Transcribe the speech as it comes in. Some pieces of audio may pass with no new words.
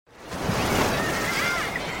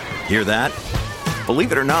Hear that?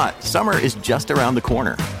 Believe it or not, summer is just around the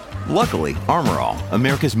corner. Luckily, Armor All,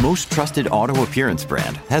 America's most trusted auto appearance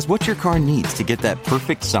brand, has what your car needs to get that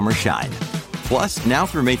perfect summer shine. Plus, now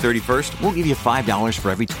through May 31st, we'll give you $5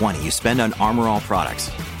 for every $20 you spend on Armor All products.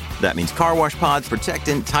 That means car wash pods,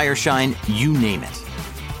 protectant, tire shine, you name it.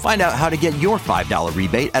 Find out how to get your $5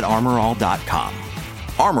 rebate at armorall.com.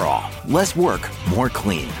 Armor All, less work, more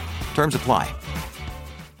clean. Terms apply.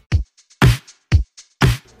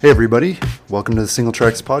 Hey everybody, welcome to the Single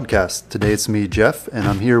Tracks Podcast. Today it's me, Jeff, and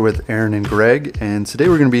I'm here with Aaron and Greg, and today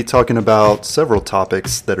we're going to be talking about several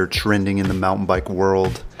topics that are trending in the mountain bike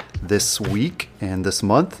world this week and this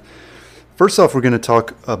month. First off, we're going to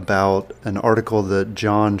talk about an article that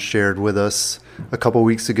John shared with us a couple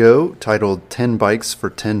weeks ago titled 10 Bikes for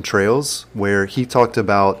 10 Trails, where he talked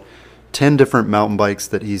about 10 different mountain bikes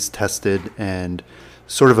that he's tested and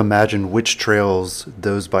sort of imagined which trails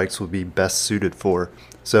those bikes would be best suited for.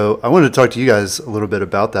 So I wanted to talk to you guys a little bit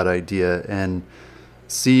about that idea and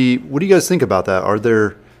see, what do you guys think about that? Are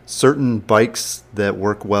there certain bikes that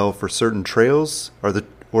work well for certain trails?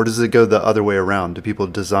 Or does it go the other way around? Do people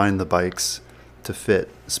design the bikes to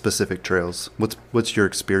fit specific trails? What's your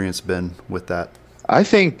experience been with that? I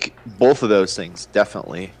think both of those things,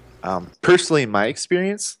 definitely. Personally, in my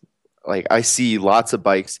experience, like I see lots of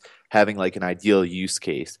bikes having like an ideal use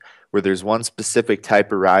case where there's one specific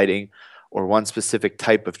type of riding or one specific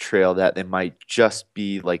type of trail that they might just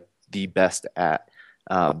be like the best at.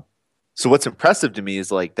 So what's impressive to me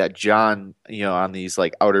is like that John, on these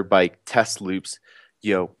like outer bike test loops,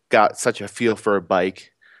 got such a feel for a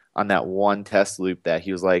bike on that one test loop that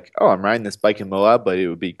he was like, oh, I'm riding this bike in Moab, but it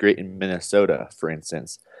would be great in Minnesota, for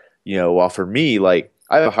instance. While for me, like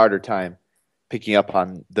I have a harder time picking up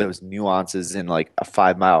on those nuances in like a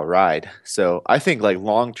 5-mile ride. So I think like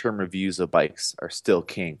long-term reviews of bikes are still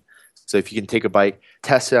king. So if you can take a bike,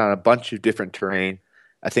 test it on a bunch of different terrain,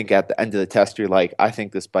 I think at the end of the test, you're like, I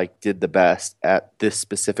think this bike did the best at this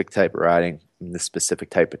specific type of riding in this specific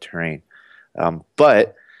type of terrain.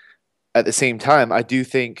 But at the same time, I do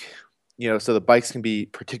think, so the bikes can be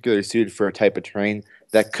particularly suited for a type of terrain.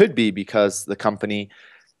 That could be because the company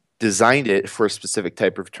designed it for a specific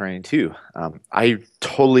type of terrain too. I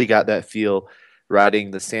totally got that feel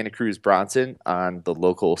riding the Santa Cruz Bronson on the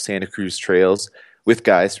local Santa Cruz trails with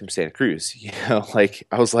guys from Santa Cruz. Like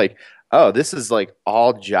I was like, oh, this is like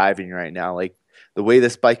all jiving right now. Like the way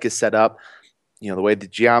this bike is set up, the way the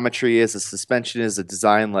geometry is, the suspension is, the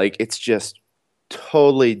design, like it's just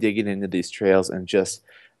totally digging into these trails and just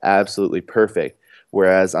absolutely perfect.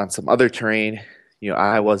 Whereas on some other terrain,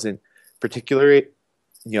 I wasn't particularly,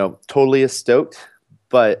 totally as stoked,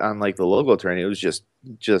 but on like the local terrain, it was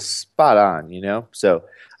just spot on, So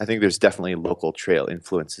I think there's definitely local trail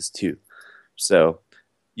influences too. So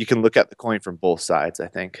you can look at the coin from both sides, I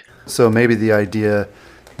think. So maybe the idea,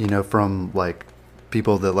 from like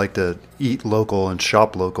people that like to eat local and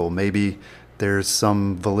shop local, maybe there's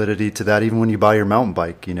some validity to that even when you buy your mountain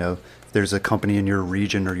bike. If there's a company in your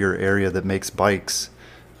region or your area that makes bikes,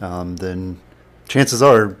 then chances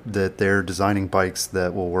are that they're designing bikes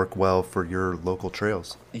that will work well for your local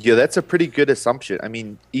trails. Yeah, that's a pretty good assumption. I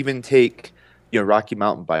mean, even take Rocky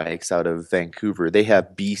Mountain Bikes out of Vancouver. They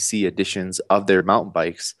have BC editions of their mountain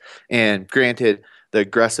bikes. And granted, the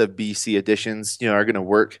aggressive BC editions, are going to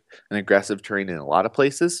work in aggressive terrain in a lot of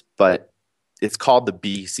places, but it's called the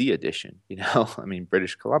BC edition,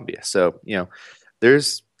 British Columbia. So,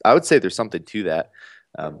 I would say there's something to that.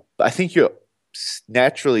 But I think you'll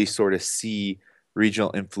naturally sort of see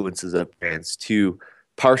regional influences of brands too,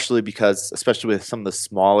 partially because, especially with some of the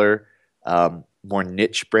smaller, more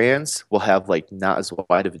niche brands will have like not as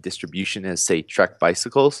wide of a distribution as say Trek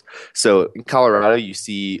bicycles. So in Colorado, you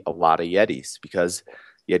see a lot of Yetis because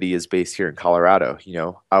Yeti is based here in Colorado.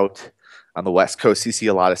 Out on the West Coast, you see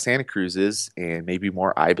a lot of Santa Cruzes and maybe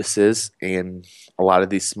more Ibises, and a lot of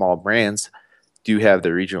these small brands do have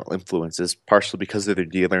their regional influences, partially because of their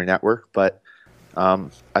dealer network. But I'm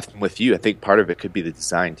with you. I think part of it could be the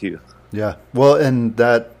design too. Yeah. Well, and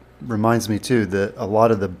that reminds me too that a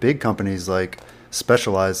lot of the big companies like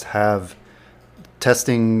Specialized have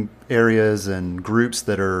testing areas and groups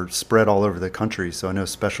that are spread all over the country. So I know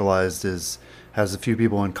Specialized has a few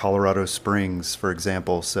people in Colorado Springs, for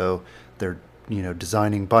example. So they're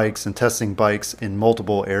designing bikes and testing bikes in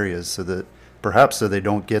multiple areas so that perhaps so they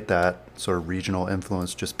don't get that sort of regional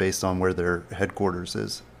influence just based on where their headquarters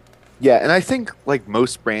is. Yeah, and I think like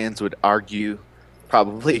most brands would argue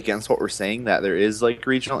probably against what we're saying, that there is like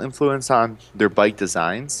regional influence on their bike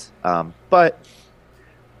designs. But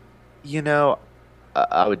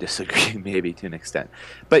I would disagree maybe to an extent.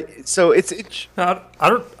 But so it's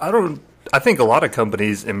I I think a lot of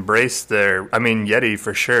companies embrace Yeti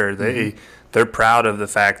for sure. They're proud of the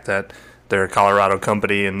fact that they're a Colorado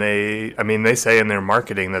company, and they say in their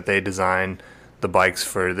marketing that they design the bikes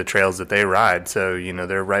for the trails that they ride. So,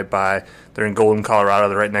 they're in Golden, Colorado.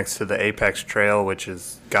 They're right next to the Apex Trail, which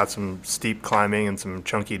has got some steep climbing and some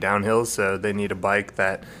chunky downhills. So they need a bike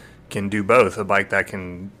that can do both, a bike that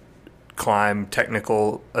can climb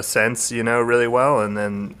technical ascents, really well, and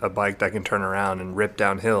then a bike that can turn around and rip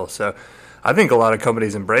downhill. So I think a lot of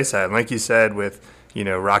companies embrace that. And like you said, with,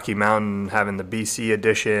 Rocky Mountain having the BC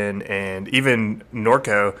edition, and even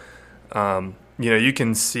Norco, you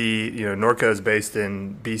can see, Norco is based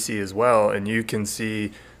in BC as well, and you can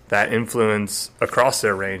see that influence across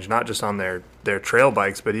their range, not just on their trail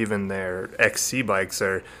bikes, but even their XC bikes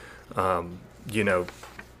are,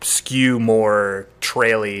 skew more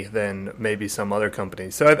traily than maybe some other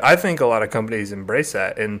companies. So I think a lot of companies embrace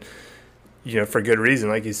that, and for good reason.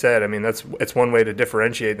 Like you said, it's one way to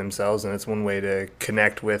differentiate themselves, and it's one way to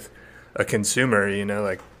connect with a consumer.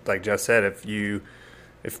 Like Jeff said, if you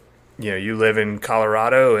live in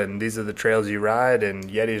Colorado and these are the trails you ride, and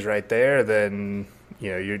Yeti's right there, then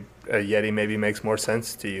a Yeti maybe makes more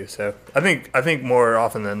sense to you. So I think more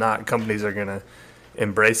often than not, companies are gonna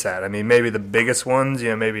embrace that. Maybe the biggest ones,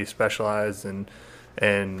 maybe Specialized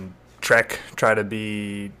and Trek try to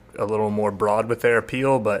be a little more broad with their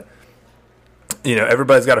appeal, but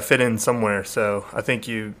everybody's got to fit in somewhere. So I think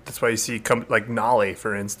that's why you see like Nolly,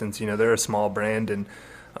 for instance. They're a small brand, and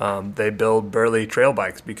they build burly trail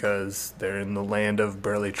bikes because they're in the land of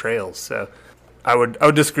burly trails. So I would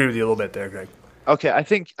disagree with you a little bit there, Greg. Okay, I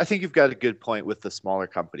think you've got a good point with the smaller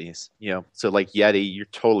companies. So like Yeti, you're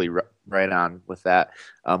totally right on with that.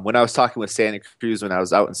 When I was talking with Santa Cruz, when I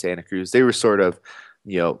was out in Santa Cruz, they were sort of,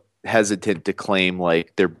 hesitant to claim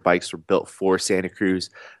like their bikes were built for Santa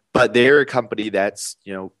Cruz, but they're a company that's,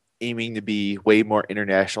 aiming to be way more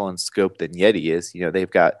international in scope than Yeti is.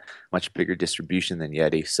 They've got much bigger distribution than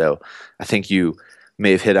Yeti. So I think you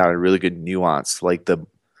may have hit on a really good nuance, like the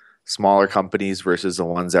smaller companies versus the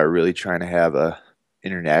ones that are really trying to have a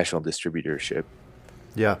international distributorship.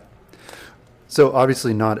 Yeah. So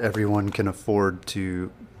obviously not everyone can afford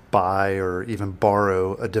to buy or even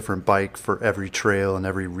borrow a different bike for every trail and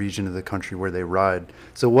every region of the country where they ride.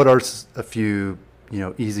 So what are a few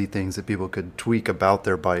easy things that people could tweak about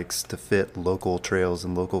their bikes to fit local trails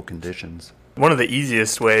and local conditions? One of the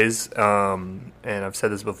easiest ways, and I've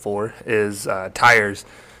said this before, is tires.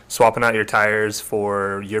 Swapping out your tires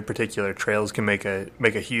for your particular trails can make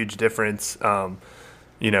a huge difference.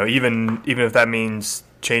 Even if that means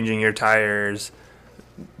changing your tires,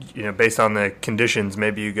 based on the conditions.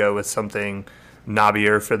 Maybe you go with something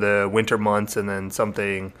knobbier for the winter months, and then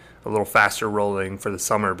something a little faster rolling for the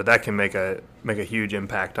summer, but that can make a huge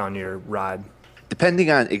impact on your ride.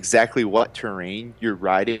 Depending on exactly what terrain you're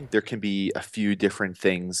riding, there can be a few different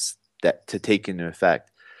things that to take into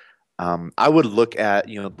effect. I would look at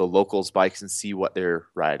the locals' bikes and see what they're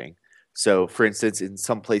riding. So, for instance, in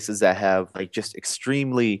some places that have like just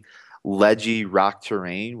extremely ledgy rock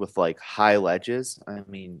terrain with like high ledges,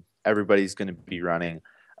 everybody's going to be running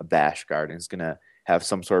a Bash Guard and is going to have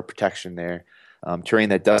some sort of protection there. Terrain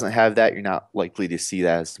that doesn't have that, you're not likely to see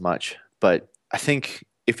that as much. But I think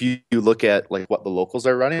if you look at like what the locals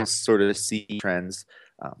are running, sort of see trends,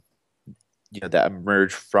 that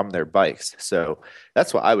emerge from their bikes. So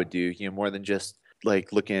that's what I would do. More than just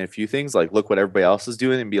like looking at a few things, like look what everybody else is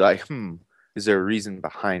doing and be like, is there a reason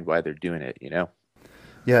behind why they're doing it?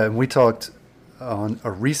 Yeah, and we talked on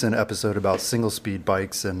a recent episode about single speed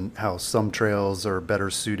bikes and how some trails are better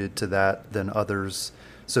suited to that than others.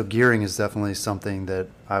 So gearing is definitely something that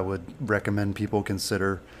I would recommend people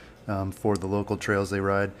consider for the local trails they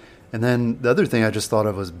ride. And then the other thing I just thought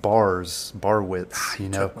of was bar widths.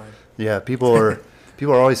 Yeah, people are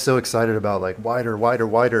always so excited about like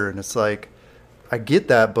wider, and it's like I get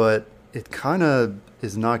that, but it kind of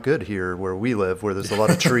is not good here where we live, where there's a lot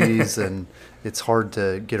of trees and it's hard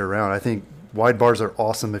to get around. I think wide bars are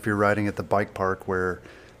awesome if you're riding at the bike park where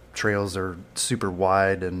trails are super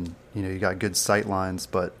wide and you got good sight lines,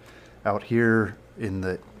 but out here in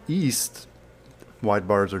the east, wide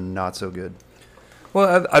bars are not so good.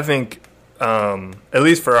 Well, I think at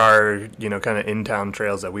least for our kind of in-town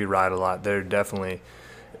trails that we ride a lot, there are definitely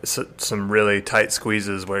some really tight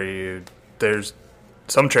squeezes where there's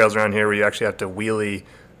some trails around here where you actually have to wheelie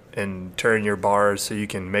and turn your bars so you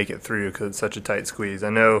can make it through because it's such a tight squeeze. I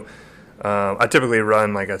know I typically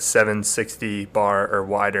run like a 760 bar or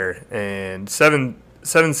wider, and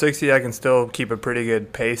 760 I can still keep a pretty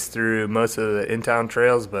good pace through most of the in-town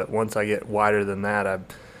trails, but once I get wider than that, I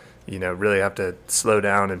really have to slow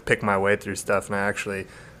down and pick my way through stuff, and I actually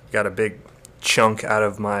got a big chunk out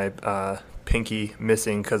of my pinky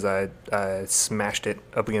missing because I smashed it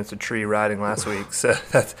up against a tree riding last week. So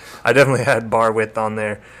I definitely had bar width on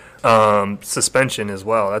there. Suspension as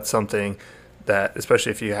well. That's something that,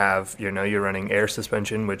 especially if you have, you're running air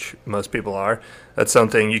suspension, which most people are, that's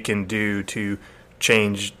something you can do to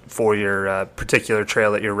change for your particular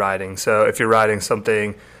trail that you're riding. So if you're riding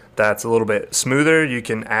something that's a little bit smoother, you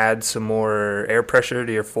can add some more air pressure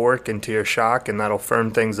to your fork and to your shock, and that'll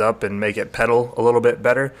firm things up and make it pedal a little bit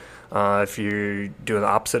better. If you're doing the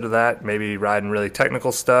opposite of that, maybe riding really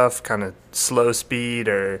technical stuff, kind of slow speed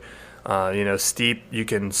or steep, you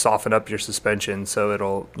can soften up your suspension so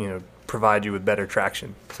it'll provide you with better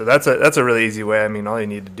traction. So that's a really easy way. I mean, all you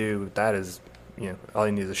need to do with that is all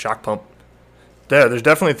you need is a shock pump. There's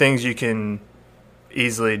definitely things you can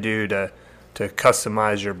easily do to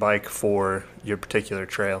customize your bike for your particular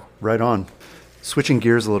trail. Right on. Switching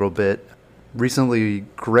gears a little bit, recently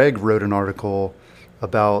Greg wrote an article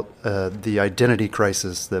about the identity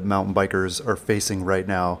crisis that mountain bikers are facing right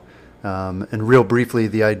now. And real briefly,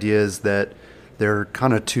 the idea is that there are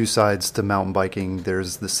kind of two sides to mountain biking.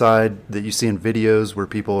 There's the side that you see in videos where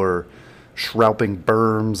people are shrouping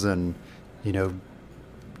berms and,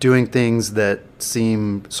 doing things that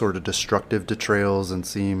seem sort of destructive to trails and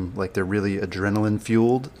seem like they're really adrenaline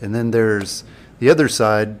fueled. And then there's the other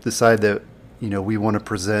side, the side that, we want to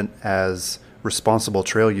present as responsible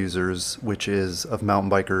trail users, which is of mountain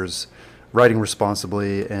bikers riding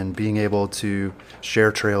responsibly and being able to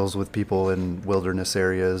share trails with people in wilderness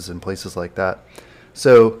areas and places like that.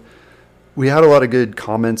 So we had a lot of good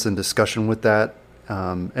comments and discussion with that.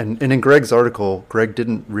 And in Greg's article, Greg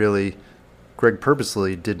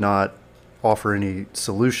purposely did not offer any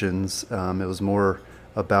solutions. It was more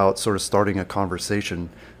about sort of starting a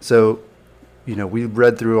conversation. So, we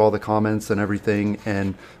read through all the comments and everything,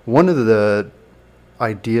 and one of the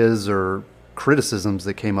ideas or criticisms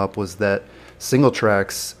that came up was that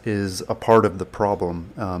Singletracks is a part of the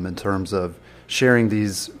problem in terms of sharing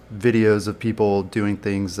these videos of people doing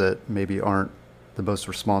things that maybe aren't the most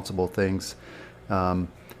responsible things.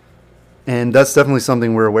 And that's definitely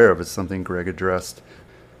something we're aware of. It's something Greg addressed.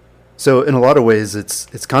 So in a lot of ways,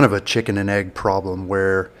 it's kind of a chicken and egg problem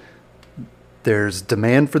where there's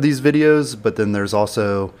demand for these videos, but then there's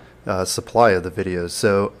also supply of the videos.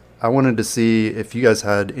 So I wanted to see if you guys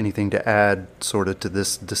had anything to add sort of to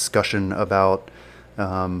this discussion about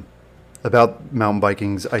mountain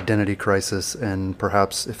biking's identity crisis and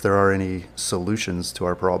perhaps if there are any solutions to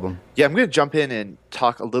our problem. Yeah, I'm going to jump in and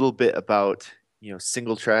talk a little bit about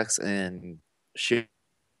Singletracks and share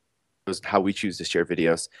how we choose to share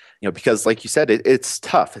videos, because like you said, it's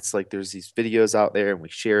tough. It's like there's these videos out there and we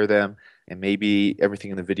share them and maybe everything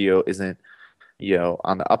in the video isn't,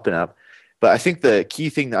 on the up and up. But I think the key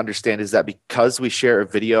thing to understand is that because we share a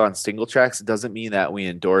video on Singletracks, it doesn't mean that we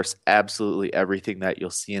endorse absolutely everything that you'll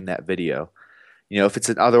see in that video. If it's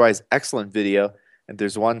an otherwise excellent video and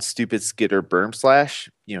there's one stupid skid or berm slash,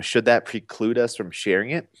 should that preclude us from sharing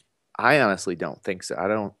it? I honestly don't think so. I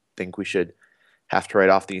don't think we should have to write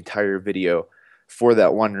off the entire video for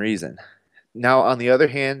that one reason. Now, on the other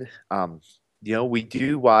hand, we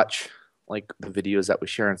do watch like the videos that we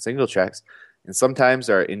share on Singletracks, and sometimes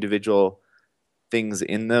there are individual things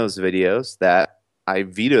in those videos that I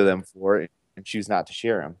veto them for and choose not to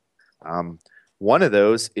share them. One of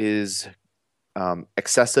those is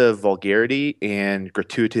excessive vulgarity and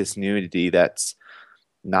gratuitous nudity that's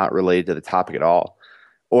not related to the topic at all,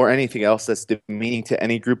 or anything else that's demeaning to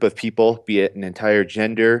any group of people, be it an entire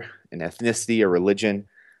gender, an ethnicity, a religion,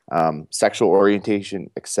 sexual orientation,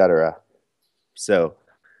 etc. So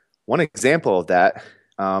one example of that,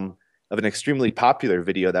 of an extremely popular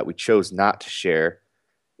video that we chose not to share,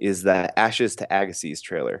 is the Ashes to Agassiz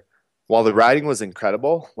trailer. While the riding was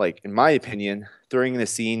incredible, like in my opinion, throwing in a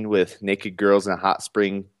scene with naked girls in a hot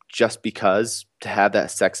spring just because to have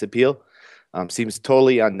that sex appeal seems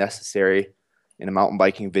totally unnecessary in a mountain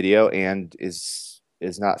biking video and is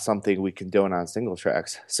not something we condone on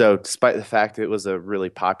Singletracks. So despite the fact that it was a really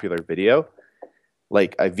popular video,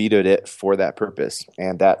 like I vetoed it for that purpose,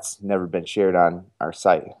 and that's never been shared on our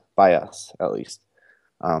site, by us at least.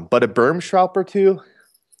 But a berm shroup or two,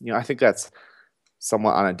 I think that's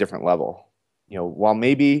somewhat on a different level. While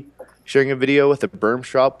maybe sharing a video with a berm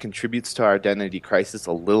shroup contributes to our identity crisis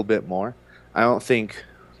a little bit more, I don't think,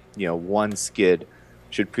 one skid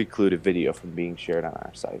should preclude a video from being shared on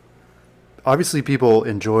our site. Obviously, people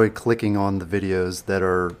enjoy clicking on the videos that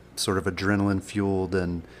are sort of adrenaline fueled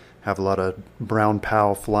and have a lot of brown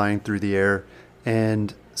pow flying through the air.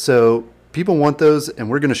 And so people want those, and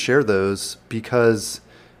we're going to share those because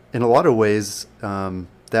in a lot of ways,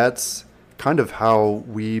 that's kind of how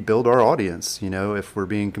we build our audience. If we're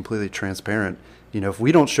being completely transparent, if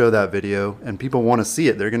we don't show that video and people want to see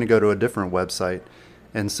it, they're going to go to a different website.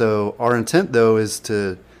 And so our intent, though, is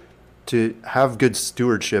to have good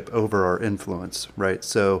stewardship over our influence, right?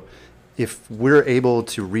 So if we're able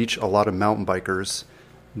to reach a lot of mountain bikers,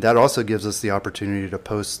 that also gives us the opportunity to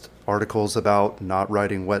post articles about not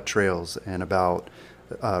riding wet trails and about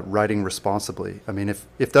riding responsibly. I mean,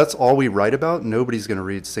 if that's all we write about, nobody's going to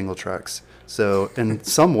read Single Tracks. So in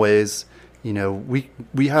some ways,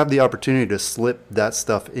 we have the opportunity to slip that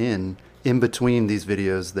stuff in between these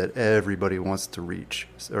videos that everybody wants to reach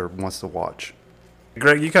or wants to watch.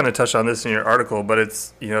 Greg, you kind of touched on this in your article, but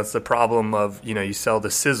it's it's the problem of you sell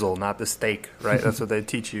the sizzle, not the steak, right? That's what they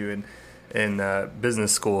teach you in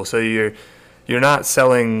business school. So you're not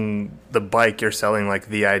selling the bike, you're selling like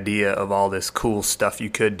the idea of all this cool stuff you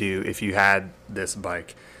could do if you had this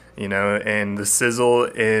bike, and the sizzle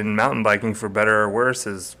in mountain biking, for better or worse,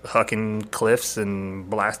 is hucking cliffs and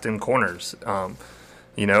blasting corners.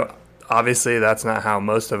 Obviously that's not how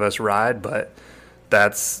most of us ride, but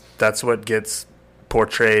that's what gets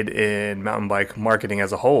portrayed in mountain bike marketing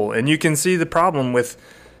as a whole. And you can see the problem with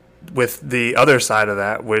the other side of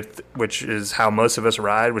that, which is how most of us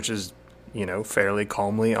ride, which is fairly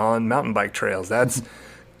calmly on mountain bike trails. That's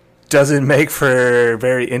doesn't make for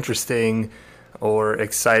very interesting or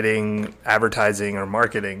exciting advertising or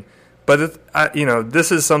marketing. But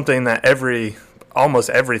this is something that almost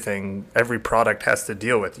every product has to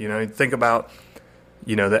deal with. Think about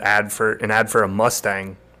the ad for a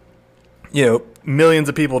Mustang. Millions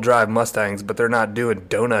of people drive Mustangs, but they're not doing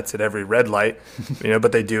donuts at every red light,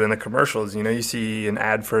 but they do in the commercials. You see an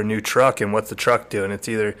ad for a new truck, and what's the truck doing? It's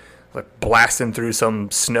either like blasting through some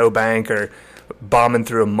snowbank or bombing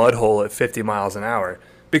through a mud hole at 50 miles an hour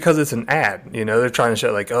because it's an ad. They're trying to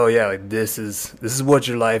show like, oh yeah, like this is what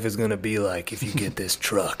your life is going to be like if you get this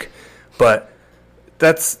truck. But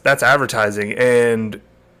that's advertising, and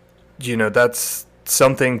that's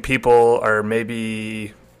something people are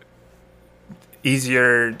maybe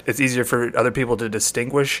it's easier for other people to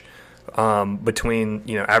distinguish between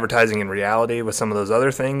advertising and reality with some of those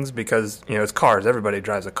other things, because it's cars. Everybody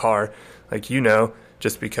drives a car, like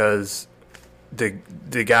just because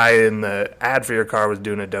the guy in the ad for your car was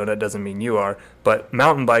doing a donut doesn't mean you are. But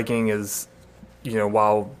mountain biking is,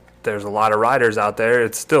 while there's a lot of riders out there,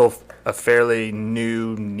 it's still a fairly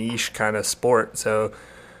new niche kind of sport. So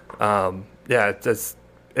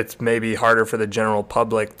it's maybe harder for the general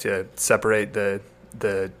public to separate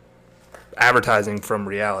the advertising from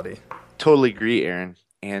reality. Totally agree, Aaron.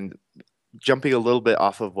 And jumping a little bit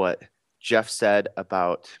off of what Jeff said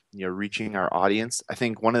about reaching our audience, I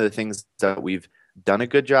think one of the things that we've done a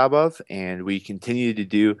good job of and we continue to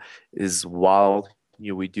do is, while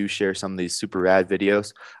we do share some of these super rad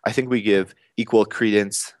videos, I think we give equal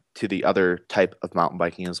credence to the other type of mountain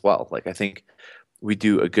biking as well. Like, I think we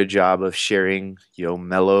do a good job of sharing,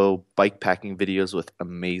 mellow bike packing videos with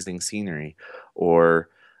amazing scenery, or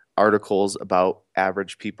articles about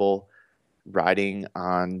average people riding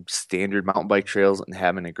on standard mountain bike trails and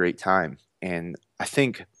having a great time. And I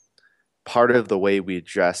think part of the way we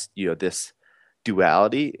address, this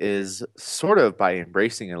duality is sort of by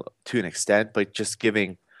embracing it to an extent, but just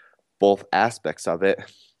giving both aspects of it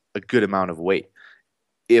a good amount of weight.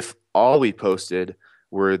 If all we posted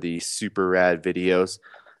were the super rad videos,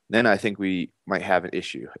 then I think we might have an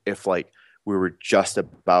issue. If we were just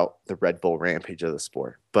about the Red Bull Rampage of the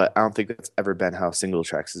sport. But I don't think that's ever been how Single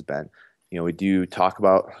Tracks has been. We do talk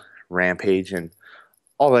about Rampage and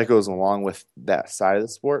all that goes along with that side of the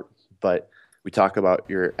sport, but we talk about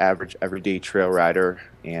your average everyday trail rider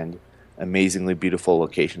and amazingly beautiful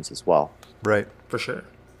locations as well. Right. For sure.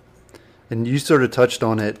 And you sort of touched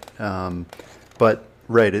on it, but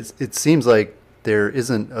right, it seems like there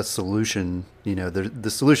isn't a solution. The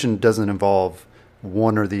solution doesn't involve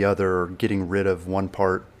one or the other, or getting rid of one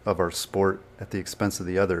part of our sport at the expense of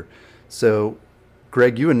the other. So,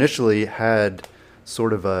 Greg, you initially had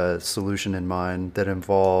sort of a solution in mind that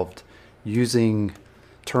involved using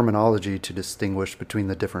terminology to distinguish between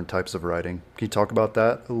the different types of riding. Can you talk about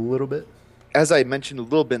that a little bit? As I mentioned a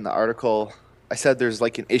little bit in the article, I said there's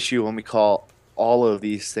an issue when we call all of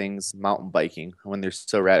these things mountain biking when they're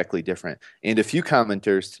so radically different. And a few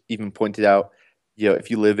commenters even pointed out, if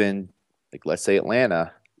you live in, let's say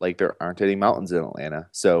Atlanta, there aren't any mountains in Atlanta.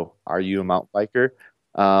 So are you a mountain biker?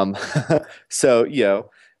 So,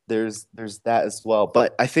 there's that as well.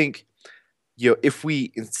 But I think, if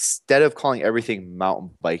we, instead of calling everything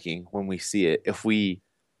mountain biking when we see it, if we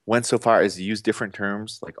went so far as to use different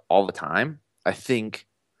terms all the time, I think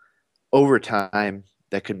over time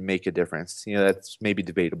that could make a difference. That's maybe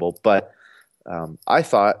debatable, but I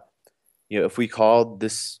thought, if we called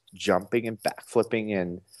this jumping and backflipping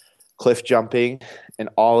and cliff jumping and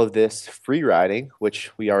all of this free riding,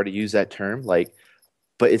 which we already use that term, like,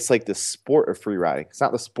 but it's like the sport of free riding. It's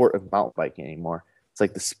not the sport of mountain biking anymore. It's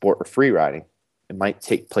like the sport of free riding. It might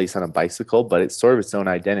take place on a bicycle, but it's sort of its own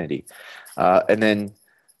identity. And then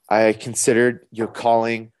I considered,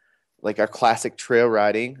 calling like our classic trail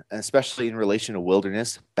riding, and especially in relation to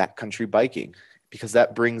wilderness, backcountry biking, because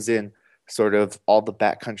that brings in sort of all the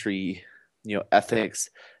backcountry, ethics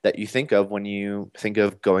that you think of when you think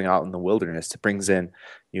of going out in the wilderness. It brings in,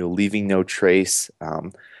 leaving no trace,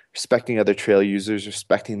 respecting other trail users,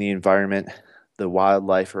 respecting the environment, the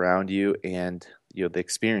wildlife around you, and the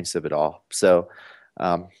experience of it all. So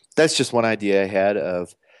that's just one idea I had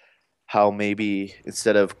of how maybe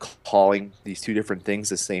instead of calling these two different things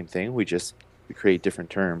the same thing, we create different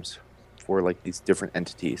terms for like these different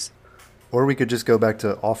entities. Or we could just go back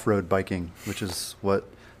to off-road biking, which is what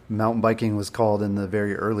mountain biking was called in the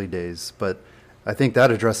very early days. But I think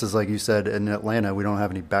that addresses, like you said, in Atlanta, we don't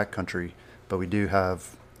have any backcountry, but we do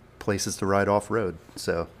have places to ride off-road.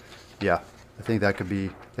 So, yeah, I think that could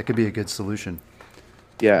be a good solution.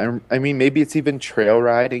 Yeah, I mean, maybe it's even trail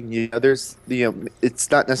riding. There's,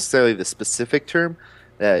 it's not necessarily the specific term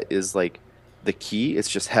that is like the key. It's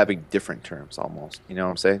just having different terms almost. You know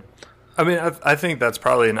what I'm saying? I mean, I think that's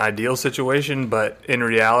probably an ideal situation, but in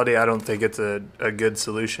reality, I don't think it's a good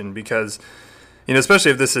solution because,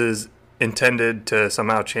 especially if this is intended to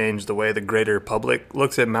somehow change the way the greater public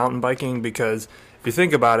looks at mountain biking, because if you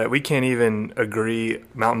think about it, mountain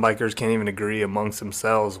bikers can't even agree amongst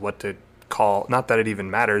themselves what to call, not that it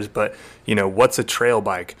even matters, but what's a trail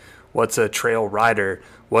bike, what's a trail rider,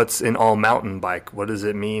 what's an all mountain bike, what does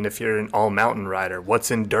it mean if you're an all mountain rider, what's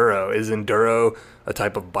enduro, is enduro a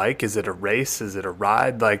type of bike, is it a race, is it a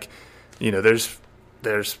ride, like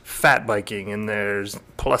there's fat biking and there's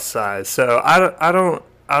plus size. So I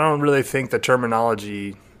don't really think the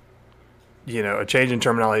terminology, a change in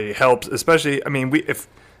terminology helps, especially, I mean,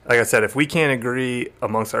 like I said, if we can't agree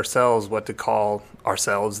amongst ourselves what to call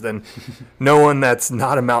ourselves, then no one that's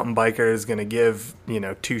not a mountain biker is going to give,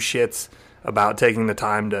 two shits about taking the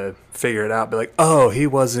time to figure it out. Be like, oh, he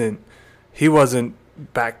wasn't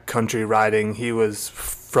backcountry riding. He was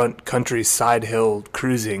front country side hill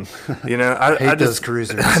cruising. I hate those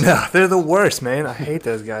cruisers. I know, they're the worst, man. I hate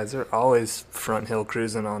those guys. They're always front hill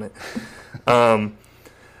cruising on it.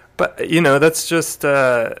 But, that's just,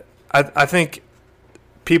 I think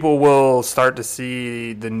people will start to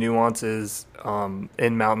see the nuances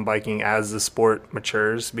in mountain biking as the sport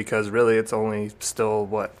matures, because really it's only still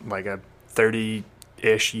like a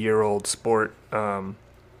 30-ish year old sport. I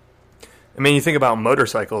mean, you think about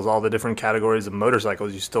motorcycles, all the different categories of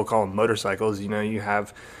motorcycles, you still call them motorcycles. You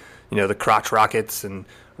have, the crotch rockets and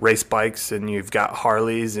race bikes, and you've got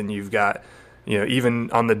Harleys, and you've got, even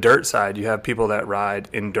on the dirt side, you have people that ride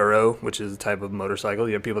enduro, which is a type of motorcycle.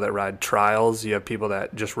 You have people that ride trials. You have people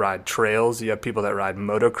that just ride trails. You have people that ride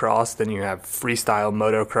motocross. Then you have freestyle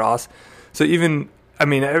motocross. So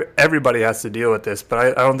everybody has to deal with this,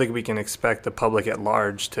 but I don't think we can expect the public at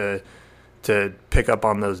large to pick up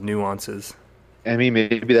on those nuances. I mean,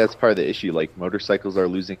 maybe that's part of the issue. Like, motorcycles are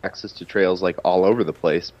losing access to trails like all over the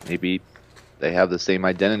place. Maybe they have the same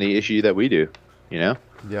identity issue that we do, Yeah.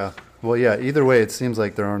 Well, yeah, either way, it seems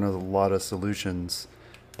like there aren't a lot of solutions.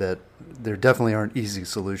 There definitely aren't easy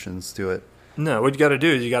solutions to it. No, what you got to do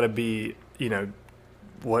is you got to be,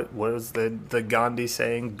 what was the Gandhi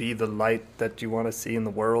saying? Be the light that you want to see in the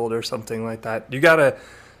world, or something like that. You got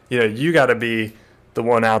to be the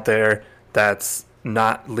one out there that's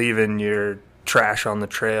not leaving your trash on the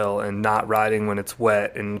trail and not riding when it's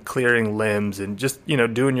wet and clearing limbs and just,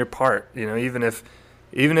 doing your part. Even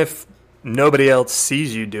if nobody else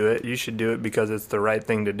sees you do it, you should do it because it's the right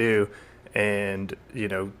thing to do, and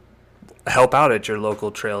help out at your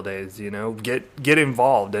local trail days. Get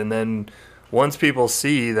involved, and then once people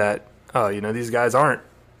see that, oh, these guys aren't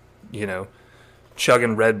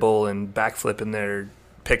chugging Red Bull and backflipping their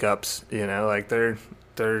pickups, like they're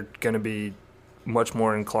going to be much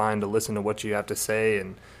more inclined to listen to what you have to say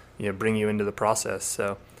and bring you into the process.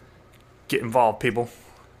 So get involved, people.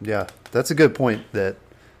 Yeah, that's a good point, that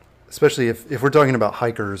especially if we're talking about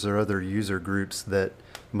hikers or other user groups that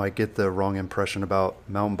might get the wrong impression about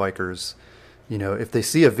mountain bikers. If they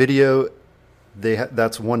see a video,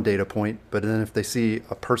 that's one data point, but then if they see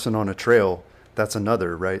a person on a trail, that's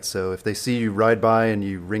another, right? So if they see you ride by and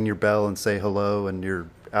you ring your bell and say hello and you're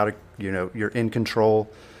you're in control,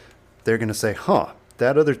 they're going to say,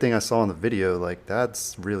 that other thing I saw in the video, like,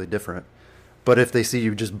 that's really different. But if they see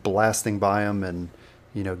you just blasting by them and,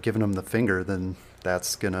 giving them the finger, then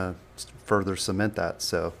that's going to further cement that.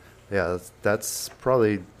 So yeah, that's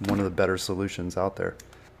probably one of the better solutions out there.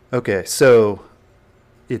 Okay, so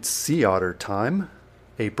it's Sea Otter time,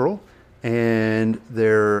 April, and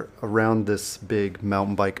they're around this big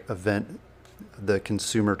mountain bike event, the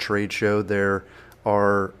consumer trade show. There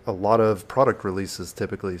are a lot of product releases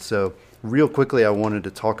typically. So real quickly, I wanted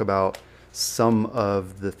to talk about some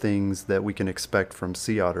of the things that we can expect from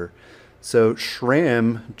Sea Otter. So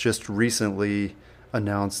SRAM just recently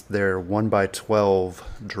announced their 1x12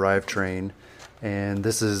 drivetrain, and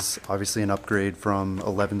this is obviously an upgrade from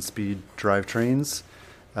 11-speed drivetrains.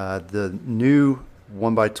 The new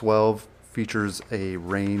 1x12 features a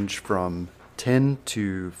range from 10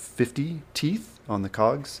 to 50 teeth on the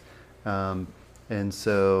cogs. And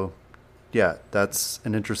so, yeah, that's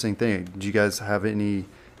an interesting thing. Do you guys have any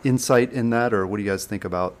insight in that, or what do you guys think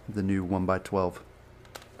about the new 1x12?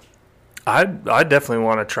 I definitely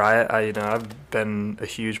want to try it. I've been a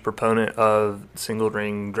huge proponent of single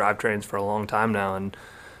ring drivetrains for a long time now, and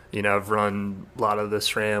I've run a lot of the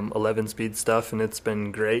SRAM 11-speed stuff, and it's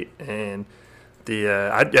been great. And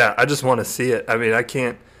I just want to see it. I mean, I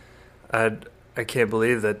can't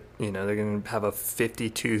believe that they're going to have a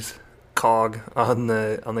 50-tooth cog on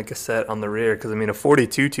the cassette on the rear, because I mean a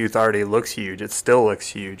 42 tooth already looks huge. It still looks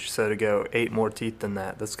huge. So to go 8 more teeth than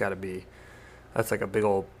that's like a big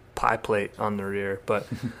old pie plate on the rear. But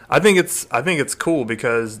I think it's cool,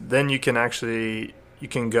 because then you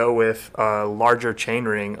can go with a larger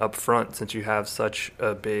chainring up front, since you have such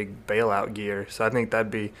a big bailout gear. So I think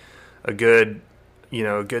that'd be a good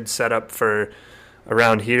setup for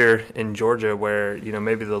around here in Georgia, where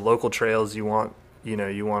maybe the local trails you want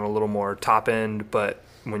a little more top end, but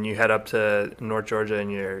when you head up to North Georgia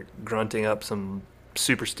and you're grunting up some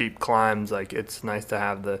super steep climbs, like, it's nice to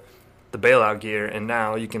have the bailout gear. And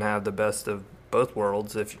now you can have the best of both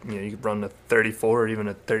worlds. If you could run a 34 or even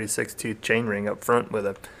a 36 tooth chainring up front with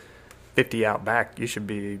a 50 out back, you should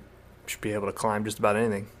be able to climb just about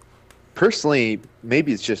anything. Personally,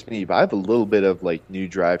 maybe it's just me, but I have a little bit of like new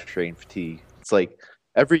drivetrain fatigue. It's like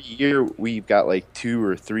every year we've got like 2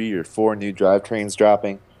 or 3 or 4 new drivetrains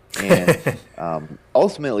dropping, and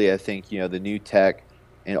ultimately I think the new tech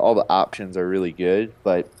and all the options are really good,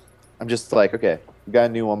 but I'm just like, okay, we got a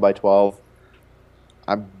new 1x12.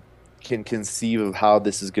 I can conceive of how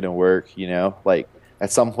this is going to work. Like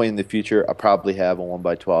at some point in the future, I'll probably have a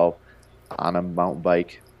 1x12 on a mountain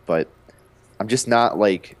bike, but I'm just not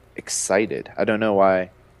like excited. I don't know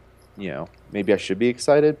why. Maybe I should be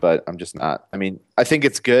excited, but I'm just not. I mean, I think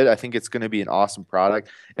it's good. I think it's going to be an awesome product.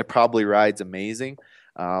 It probably rides amazing.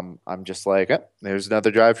 I'm just like, there's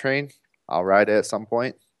another drivetrain. I'll ride it at some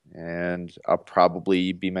point, and I'll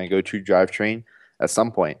probably be my go-to drivetrain at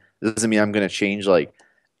some point. This doesn't mean I'm going to change like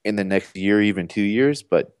in the next year, even 2 years,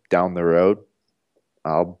 but down the road,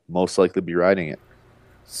 I'll most likely be riding it.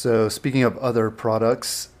 So speaking of other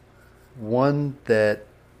products, one that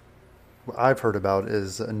I've heard about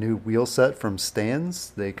is a new wheel set from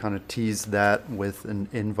Stans. They kind of teased that with an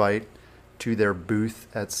invite to their booth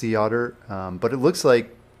at Sea Otter, but it looks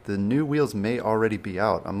like the new wheels may already be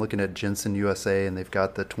out. I'm looking at Jensen USA, and they've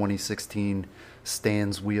got the 2016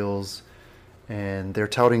 Stans wheels, and they're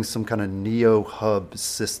touting some kind of Neo hub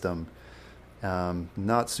system.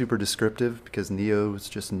 Not super descriptive, because Neo is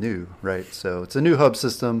just new, right? So it's a new hub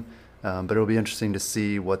system, but it'll be interesting to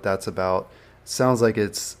see what that's about. Sounds like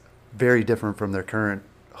it's very different from their current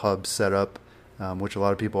hub setup, which a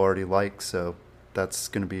lot of people already like, so that's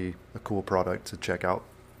going to be a cool product to check out.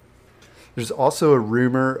 There's also a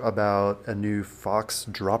rumor about a new Fox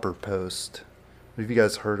dropper post. What have you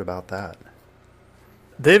guys heard about that?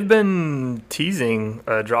 They've been teasing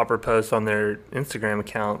a dropper post on their Instagram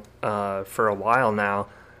account for a while now,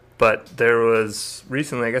 but there was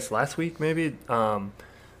recently, I guess last week maybe,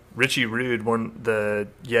 Richie Rude, the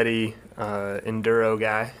Yeti Enduro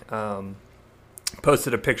guy,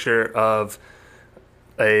 posted a picture of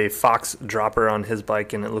a Fox dropper on his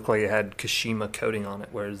bike, and it looked like it had Kashima coating on it,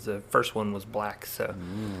 whereas the first one was black. So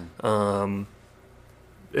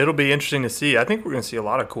it'll be interesting to see. I think we're going to see a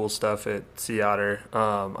lot of cool stuff at Sea Otter.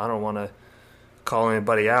 I don't want to call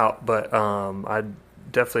anybody out, but I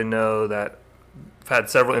definitely know that I've had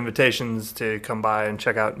several invitations to come by and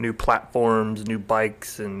check out new platforms, new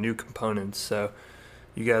bikes, and new components. So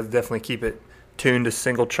you guys definitely keep it tuned to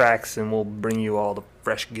Single Tracks, and we'll bring you all the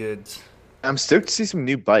fresh goods. I'm stoked to see some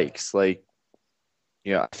new bikes. I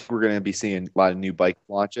think we're going to be seeing a lot of new bike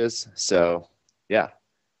launches. So, yeah,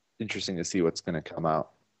 interesting to see what's going to come out.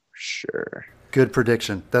 Sure. Good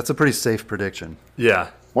prediction. That's a pretty safe prediction. Yeah.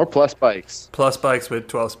 More plus bikes. Plus bikes with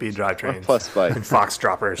 12-speed drivetrains. More plus bikes. And Fox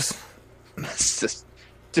droppers. It's just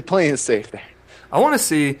playing it safe there. I want to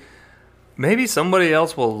see Maybe somebody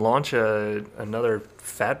else will launch another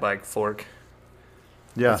fat bike fork.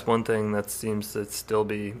 Yeah. That's one thing that seems to still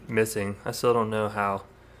be missing. I still don't know how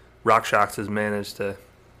RockShox has managed to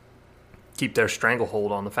keep their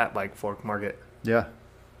stranglehold on the fat bike fork market. Yeah.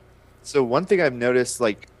 So one thing I've noticed,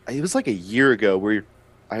 like it was like a year ago, where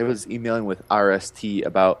I was emailing with RST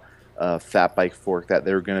about a fat bike fork that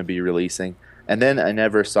they were going to be releasing, and then I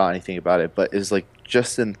never saw anything about it. But it was like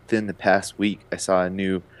just within the past week, I saw a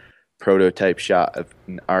new prototype shot of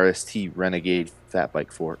an RST Renegade fat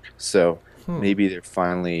bike fork. So maybe they're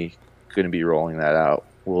finally going to be rolling that out.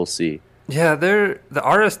 We'll see. Yeah, the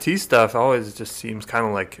RST stuff always just seems kind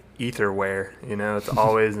of like etherware. You know, it's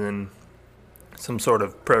always in some sort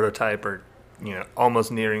of prototype or, you know,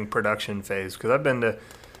 almost nearing production phase. Because I've been to,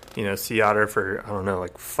 you know, Sea Otter for, I don't know,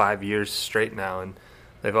 like 5 years straight now. And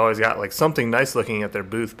they've always got like something nice looking at their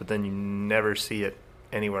booth, but then you never see it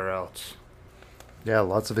anywhere else. Yeah,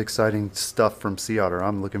 lots of exciting stuff from Sea Otter.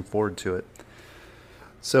 I'm looking forward to it.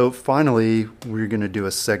 So finally, we're going to do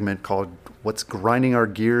a segment called What's Grinding Our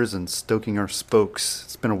Gears and Stoking Our Spokes.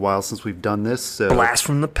 It's been a while since we've done this, so Blast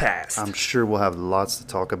from the past. I'm sure we'll have lots to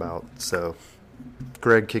talk about. So,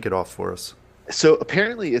 Greg, kick it off for us. So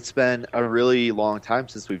apparently it's been a really long time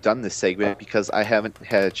since we've done this segment because I haven't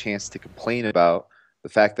had a chance to complain about the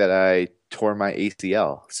fact that I tore my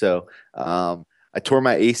ACL. So I tore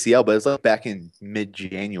my ACL, but it was like back in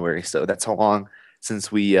mid-January. So that's how long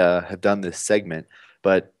since we have done this segment.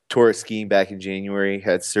 But tore it skiing back in January,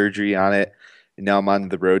 had surgery on it, and now I'm on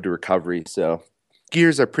the road to recovery. So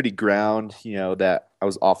gears are pretty ground, you know, that I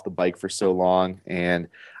was off the bike for so long, and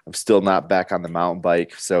I'm still not back on the mountain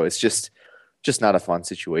bike. So it's just not a fun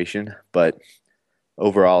situation. But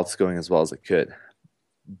overall, it's going as well as it could.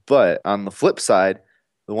 But on the flip side,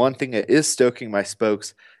 the one thing that is stoking my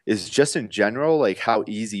spokes is just in general, like how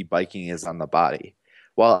easy biking is on the body.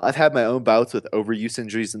 While I've had my own bouts with overuse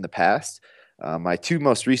injuries in the past, my two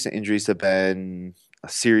most recent injuries have been a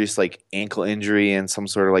serious like ankle injury and some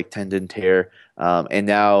sort of like tendon tear, and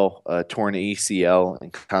now a torn ACL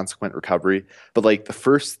and consequent recovery. But like the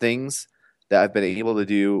first things that I've been able to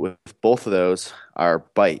do with both of those are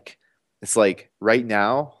bike. It's like right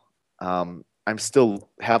now, I'm still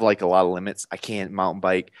have like a lot of limits. I can't mountain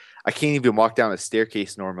bike. I can't even walk down a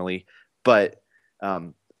staircase normally, but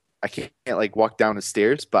I can't like walk down the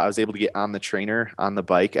stairs, but I was able to get on the trainer on the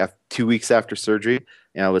bike 2 weeks after surgery,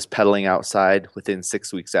 and I was pedaling outside within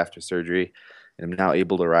 6 weeks after surgery, and I'm now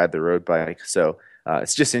able to ride the road bike. So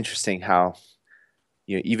it's just interesting how,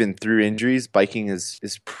 you know, even through injuries, biking is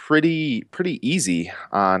pretty easy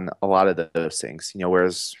on a lot of those things. You know,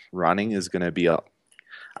 whereas running is going to be I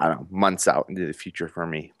don't know, months out into the future for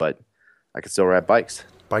me, but I can still ride bikes.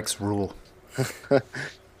 Bikes rule.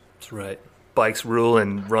 That's right. Bikes rule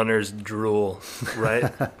and runners drool, right?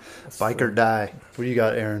 Bike or die. What do you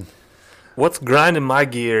got, Aaron? What's grinding my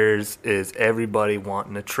gears is everybody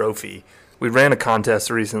wanting a trophy. We ran a contest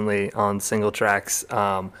recently on Single Tracks,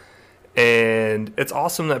 and it's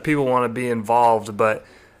awesome that people want to be involved, but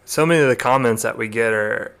so many of the comments that we get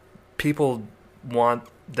are people want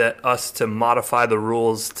us to modify the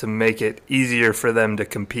rules to make it easier for them to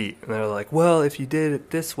compete. And they're like, well, if you did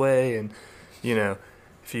it this way and, you know,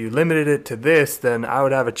 if you limited it to this, then I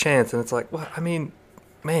would have a chance. And it's like, well, I mean,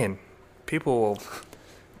 man, people will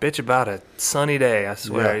bitch about a sunny day, I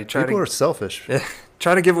swear. Yeah, people are selfish.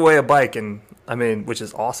 Try to give away a bike, and I mean, which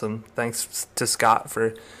is awesome. Thanks to Scott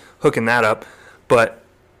for hooking that up. But,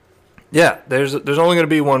 yeah, there's only going to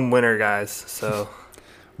be one winner, guys, so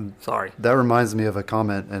sorry. That reminds me of a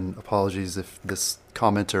comment, and apologies if this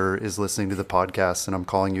commenter is listening to the podcast and I'm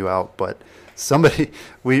calling you out, but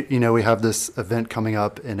we have this event coming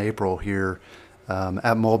up in April here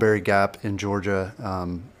at Mulberry Gap in Georgia.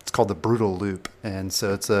 It's called the Brutal Loop, and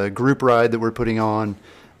so it's a group ride that we're putting on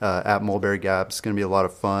at Mulberry Gap. It's going to be a lot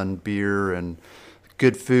of fun, beer and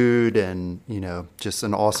good food, and just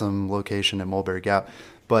an awesome location at Mulberry Gap.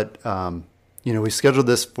 But we scheduled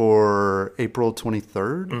this for April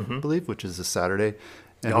 23rd, I believe, which is a Saturday.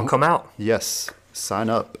 And y'all come out. Yes,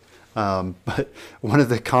 sign up. But one of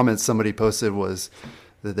the comments somebody posted was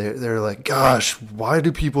that they're like, gosh, why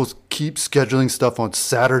do people keep scheduling stuff on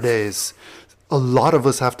Saturdays? A lot of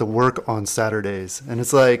us have to work on Saturdays. And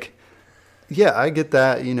it's like, yeah, I get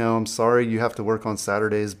that. I'm sorry you have to work on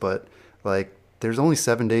Saturdays, but like there's only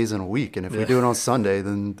 7 days in a week. And if we do it on Sunday,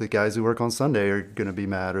 then the guys who work on Sunday are going to be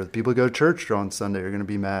mad, or the people who go to church on Sunday are going to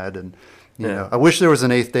be mad. And, I wish there was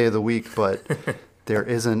an 8th day of the week, but there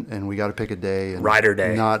isn't, and we got to pick a day. And Rider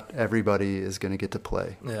day. Not everybody is going to get to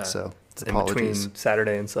play. Yeah. So it's apologies. in between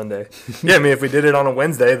Saturday and Sunday. Yeah, I mean, if we did it on a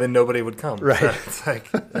Wednesday, then nobody would come. Right. So it's like,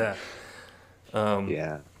 yeah.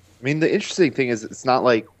 Yeah. I mean, the interesting thing is it's not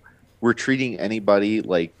like we're treating anybody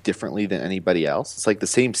like differently than anybody else. It's like the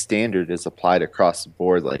same standard is applied across the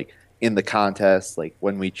board, like in the contest, like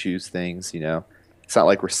when we choose things, It's not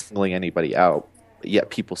like we're singling anybody out, but yet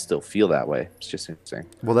people still feel that way. It's just interesting.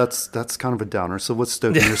 Well, that's kind of a downer. So what's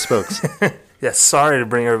stoking your spokes? Yeah, sorry to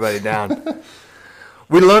bring everybody down.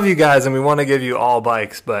 We love you guys and we want to give you all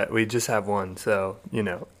bikes, but we just have one. So,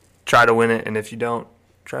 try to win it. And if you don't,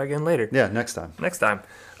 try again later. Yeah, next time.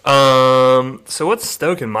 So what's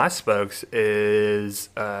stoking my spokes is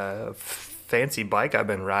a fancy bike I've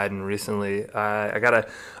been riding recently. I got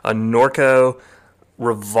a Norco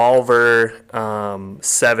Revolver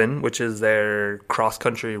 7, which is their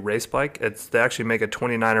cross-country race bike. They actually make a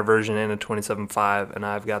 29er version and a 27.5, and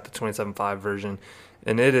I've got the 27.5 version,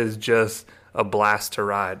 and it is just a blast to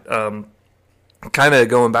ride. Kind of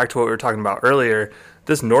going back to what we were talking about earlier,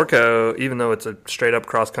 this Norco, even though it's a straight-up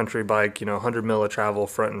cross-country bike, 100 mil of travel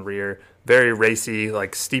front and rear, very racy,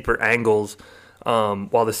 like steeper angles.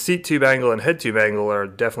 While the seat tube angle and head tube angle are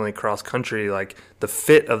definitely cross-country, like the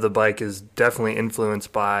fit of the bike is definitely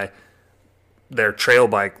influenced by their trail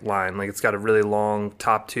bike line. Like it's got a really long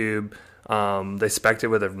top tube. They spec'd it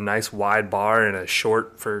with a nice wide bar and a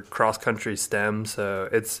short for cross-country stem. So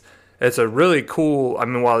it's a really cool,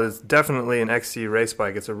 while it's definitely an XC race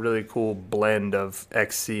bike, it's a really cool blend of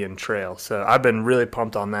XC and trail. So I've been really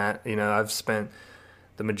pumped on that. I've spent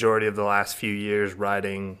the majority of the last few years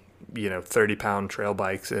riding 30-pound trail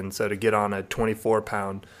bikes, and so to get on a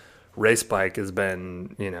 24-pound race bike has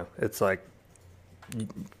been, it's like,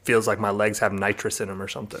 feels like my legs have nitrous in them or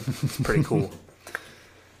something. It's pretty cool.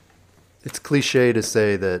 It's cliche to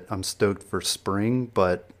say that I'm stoked for spring,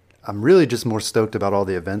 but I'm really just more stoked about all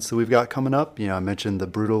the events that we've got coming up. I mentioned the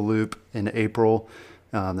Brutal Loop in April.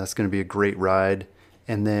 That's going to be a great ride.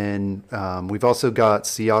 And then we've also got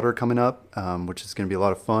Sea Otter coming up, which is going to be a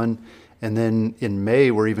lot of fun. And then in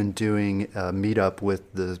May, we're even doing a meetup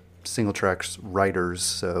with the Single Tracks riders.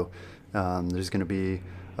 So there's going to be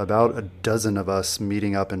about a dozen of us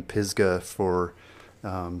meeting up in Pisgah for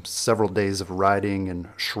several days of riding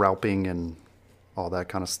and schrauping and all that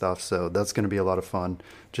kind of stuff. So that's going to be a lot of fun.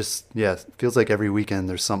 Just, it feels like every weekend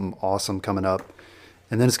there's something awesome coming up.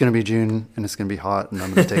 And then it's going to be June and it's going to be hot and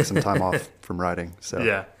I'm going to take some time off from riding. So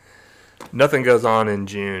yeah. Nothing goes on in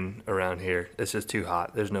June around here. It's just too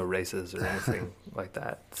hot. There's no races or anything like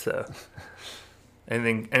that. So,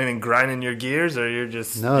 anything grinding your gears, or you're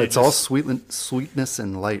just no? All sweetness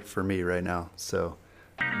and light for me right now. So,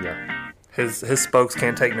 yeah. His spokes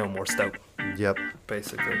can't take no more stoke. Yep.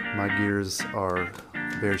 Basically, my gears are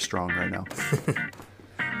very strong right now.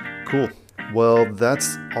 Cool. Well,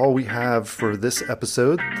 that's all we have for this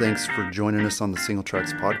episode. Thanks for joining us on the Single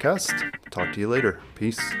Tracks podcast. Talk to you later.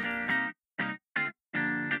 Peace.